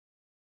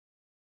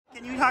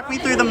Can you talk me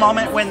through the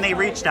moment when they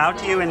reached out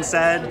to you and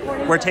said,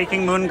 we're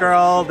taking Moon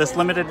Girl, this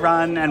limited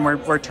run, and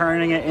we're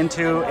turning it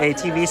into a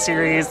TV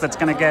series that's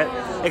going to get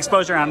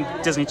exposure on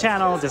Disney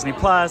Channel, Disney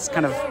Plus,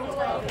 kind of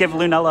give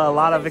Lunella a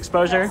lot of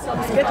exposure?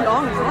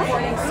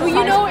 Well,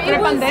 you know, it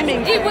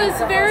was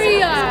very,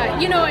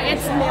 you know,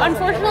 it's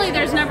unfortunately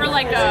there's never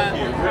like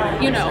a,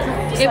 you know,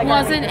 it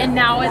wasn't and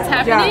now it's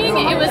happening.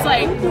 It was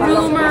like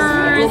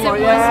rumors. It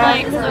was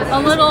like a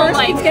little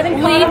like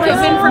leak of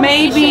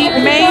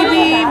information.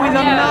 Maybe we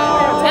don't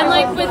know. And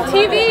like with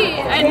TV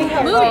and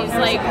movies,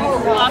 like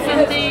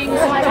often things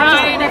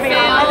try and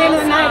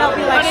fail,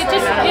 but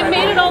it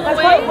made it all the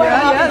way.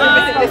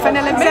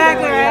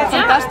 Exactly, right?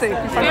 Fantastic.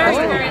 Very,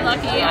 very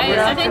lucky.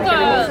 I think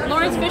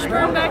Lawrence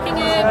Fishburne backing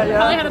it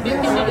probably had a big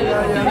thing to do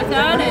with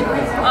that, and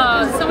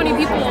so many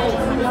people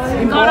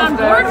got on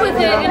board with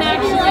it and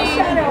actually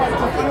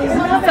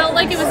felt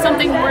like it was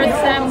something worth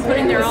them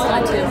putting their all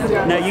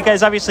into. Now, you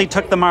guys obviously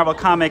took the Marvel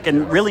comic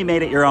and really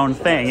made it your own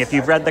thing. If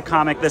you've read the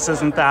comic, this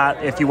isn't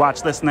that. If you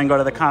watch this and then go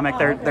to the comic,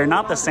 they're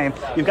not the same.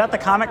 You've got the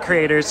comic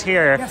creators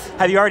here.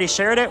 Have you already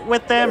shared it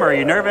with them, or are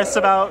you nervous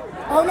about?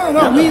 Oh, no.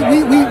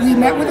 We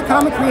met with the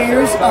comic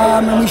creators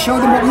and we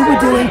showed them what we were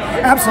doing.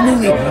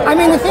 Absolutely. I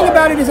mean, the thing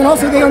about it is, and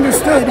also they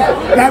understood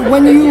that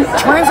when you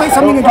translate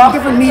something into a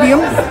different medium,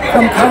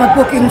 from comic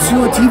book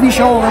into a TV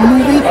show or a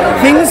movie,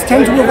 things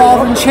tend to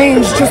evolve and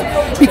change just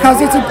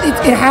because it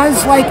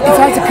has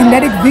a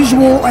kinetic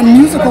visual and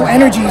musical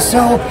energy.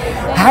 So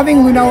having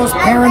Lunella's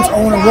parents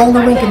own a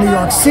roller rink in New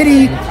York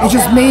City, it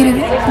just made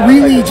it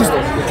really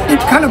it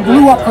kind of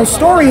blew up her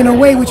story in a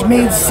way which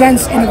made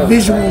sense in a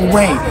visual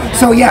way.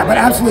 So yeah, but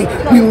absolutely,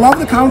 we love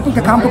the comic book.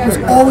 The comic book was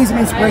always an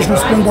inspirational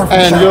springboard for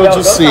the show. And you'll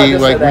just see,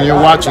 like, when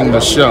you're watching the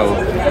show,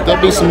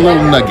 there'll be some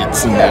little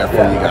nuggets in there for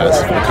you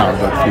guys, for the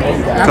comic book people.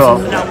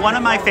 Cool. Now, one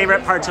of my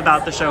favorite parts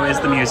about the show is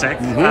the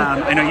music.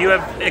 I know you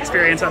have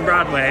experience on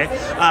Broadway.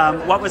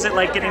 What was it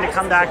like getting to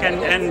come back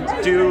and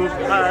do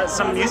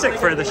some music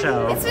for the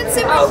show? It's been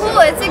super cool.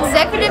 It's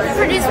executive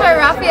produced by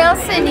Raphael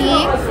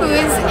Sani, who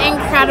is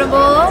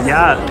incredible.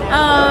 Yeah.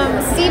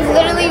 Steve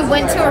literally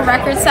went to a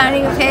record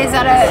signing of his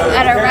at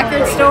a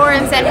record store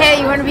and said,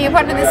 hey, you want to be a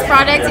part of this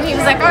project? And he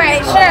was like, all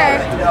right, sure.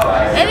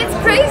 And it's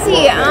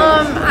crazy.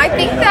 I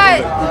think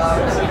that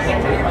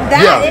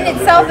in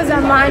itself is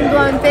a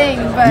mind-blowing thing,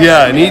 but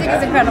the music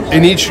is incredible.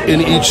 In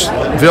each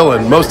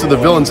villain, most of the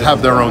villains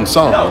have their own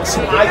songs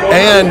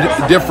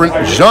and different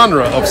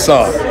genre of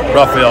song.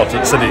 Raphael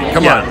Sani,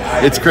 come on,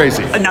 it's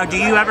crazy. Now, do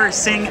you ever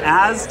sing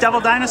as Devil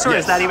Dinosaur?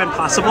 Is that even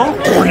possible?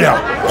 Oh yeah.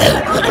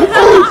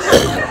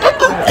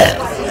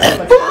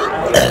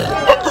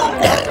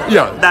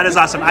 Yeah. That is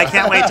awesome. I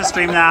can't wait to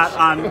stream that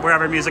on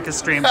wherever music is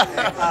streamed.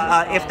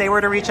 If they were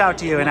to reach out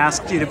to you and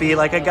ask you to be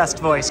like a guest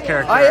voice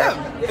character. I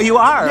am. You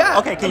are? Yeah.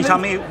 Okay, can you tell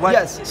me what?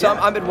 Yes, so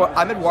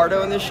I'm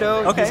Eduardo in this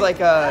show. Okay. He's like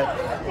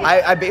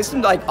I based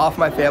him like off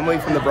my family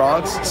from the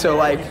Bronx, so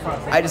like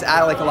I just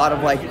add like a lot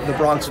of like the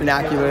Bronx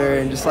vernacular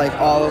and just like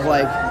all of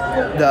like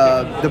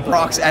the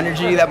Bronx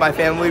energy that my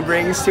family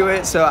brings to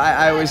it. So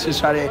I always just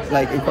try to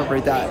like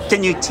incorporate that.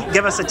 Can you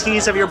give us a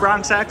tease of your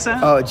Bronx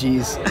accent? Oh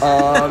geez,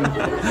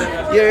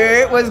 yeah,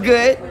 it was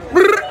good.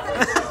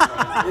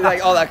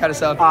 Like all that kind of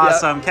stuff.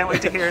 Awesome. Yep. Can't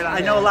wait to hear it.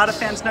 I know a lot of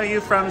fans know you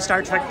from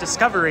Star Trek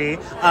Discovery.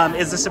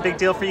 Is this a big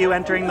deal for you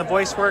entering the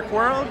voice work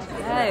world?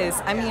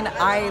 Yes. I mean,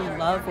 I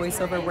love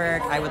voiceover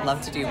work. I would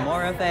love to do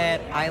more of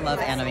it. I love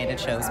animated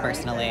shows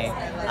personally.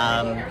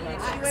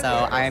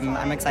 So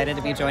I'm excited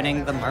to be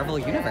joining the Marvel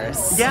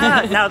Universe.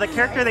 Yeah. Now, the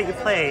character that you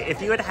play,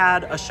 if you had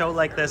had a show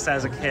like this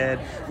as a kid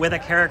with a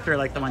character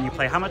like the one you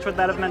play, how much would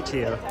that have meant to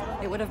you?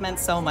 It would have meant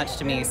so much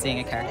to me seeing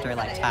a character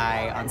like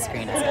Ty on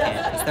screen as a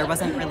kid, because there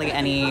wasn't really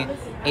any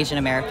Asian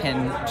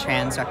American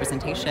trans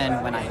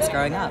representation when I was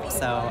growing up.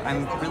 So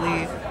I'm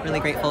really, really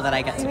grateful that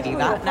I get to be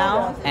that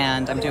now,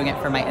 and I'm doing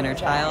it for my inner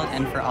child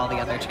and for all the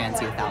other trans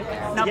youth out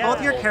there. Now,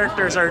 both your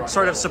characters are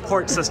sort of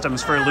support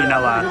systems for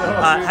Lunella.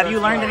 Have you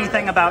learned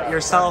anything about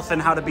yourself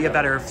and how to be a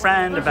better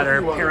friend, a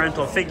better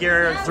parental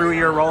figure through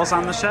your roles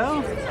on the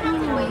show?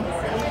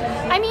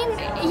 I mean,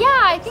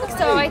 yeah, I think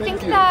so. I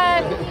think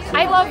that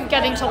I love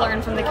getting to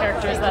learn from the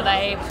characters that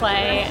I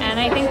play, and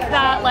I think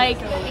that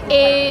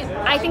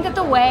I think that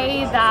the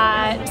way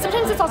that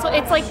sometimes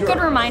it's like good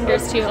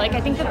reminders too. Like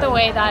I think that the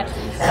way that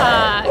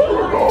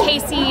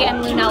Casey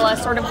and Lunella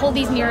sort of hold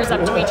these mirrors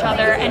up to each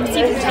other and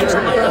see the potential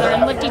in one another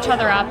and lift each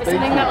other up is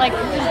something that like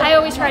I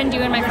always try and do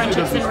in my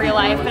friendships in real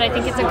life. But I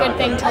think it's a good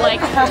thing to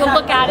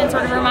look at and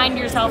sort of remind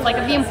yourself like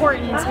of the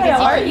importance,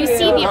 because you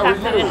see the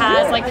effect that it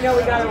has. Like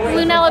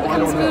Lunella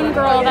becomes Moon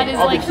Girl, that is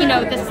like, you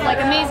know, this like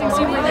amazing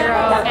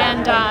superhero,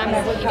 and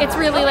it's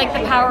really like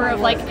the power of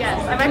like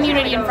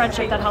community and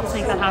friendship that helps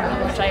make that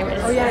happen, which I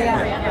was.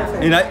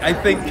 And I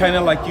think kind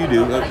of like you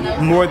do,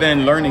 more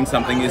than learning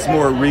something, it's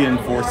more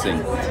reinforcing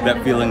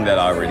that feeling that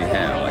I already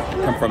have. Like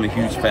I come from a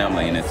huge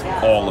family and it's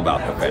all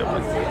about the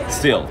family.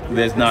 Still,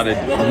 there's not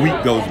a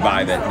week goes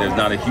by that there's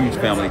not a huge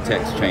family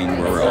text chain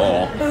where we're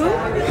all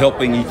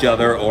helping each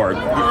other or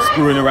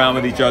screwing around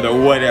with each other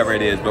or whatever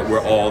it is, but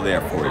we're all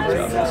there for each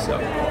other. So.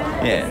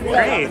 Yeah.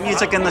 Great.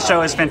 Music in the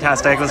show is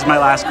fantastic. This is my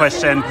last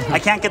question. I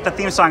can't get the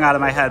theme song out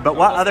of my head, but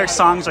what other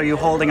songs are you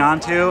holding on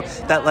to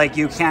that like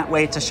you can't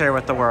wait to share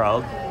with the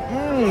world?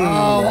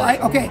 I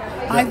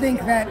think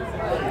that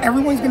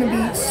everyone's going to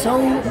be so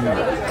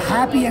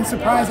happy and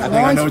surprised.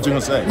 I know what you're going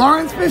to say.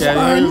 Lawrence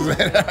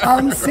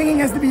Fishburne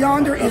singing as the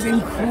Beyonder is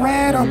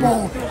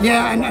incredible.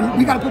 Yeah, and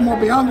we got to put more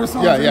Beyonder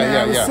songs in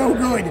there. It was so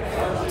good.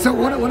 So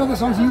what other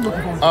songs are you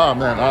looking for? Oh,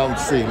 man,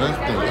 let's see. Let's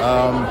think.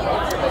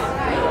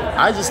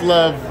 I just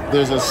love,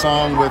 there's a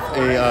song with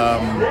a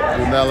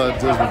Lunella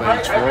deals with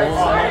a troll.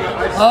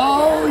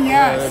 Oh,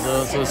 yes.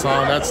 Yeah, it's a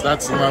song. That's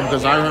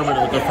because I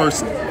remember the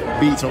first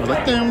beat, so I was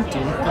like, dum, dum,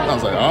 dum. I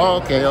was like,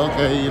 oh, okay,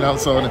 you know,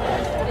 so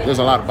there's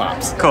a lot of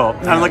bops. Cool.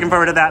 Yeah. I'm looking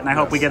forward to that, and I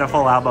hope we get a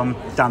full album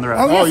down the road.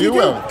 Oh, yes, you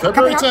will.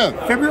 February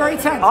 10th. February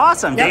 10th.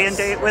 Awesome. Day and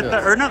date with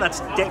the, or no,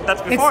 that's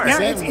before.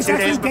 It's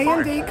actually day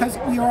and date because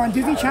we are on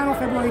Disney Channel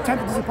February 10th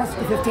and Disney Plus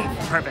the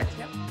 15th. Perfect.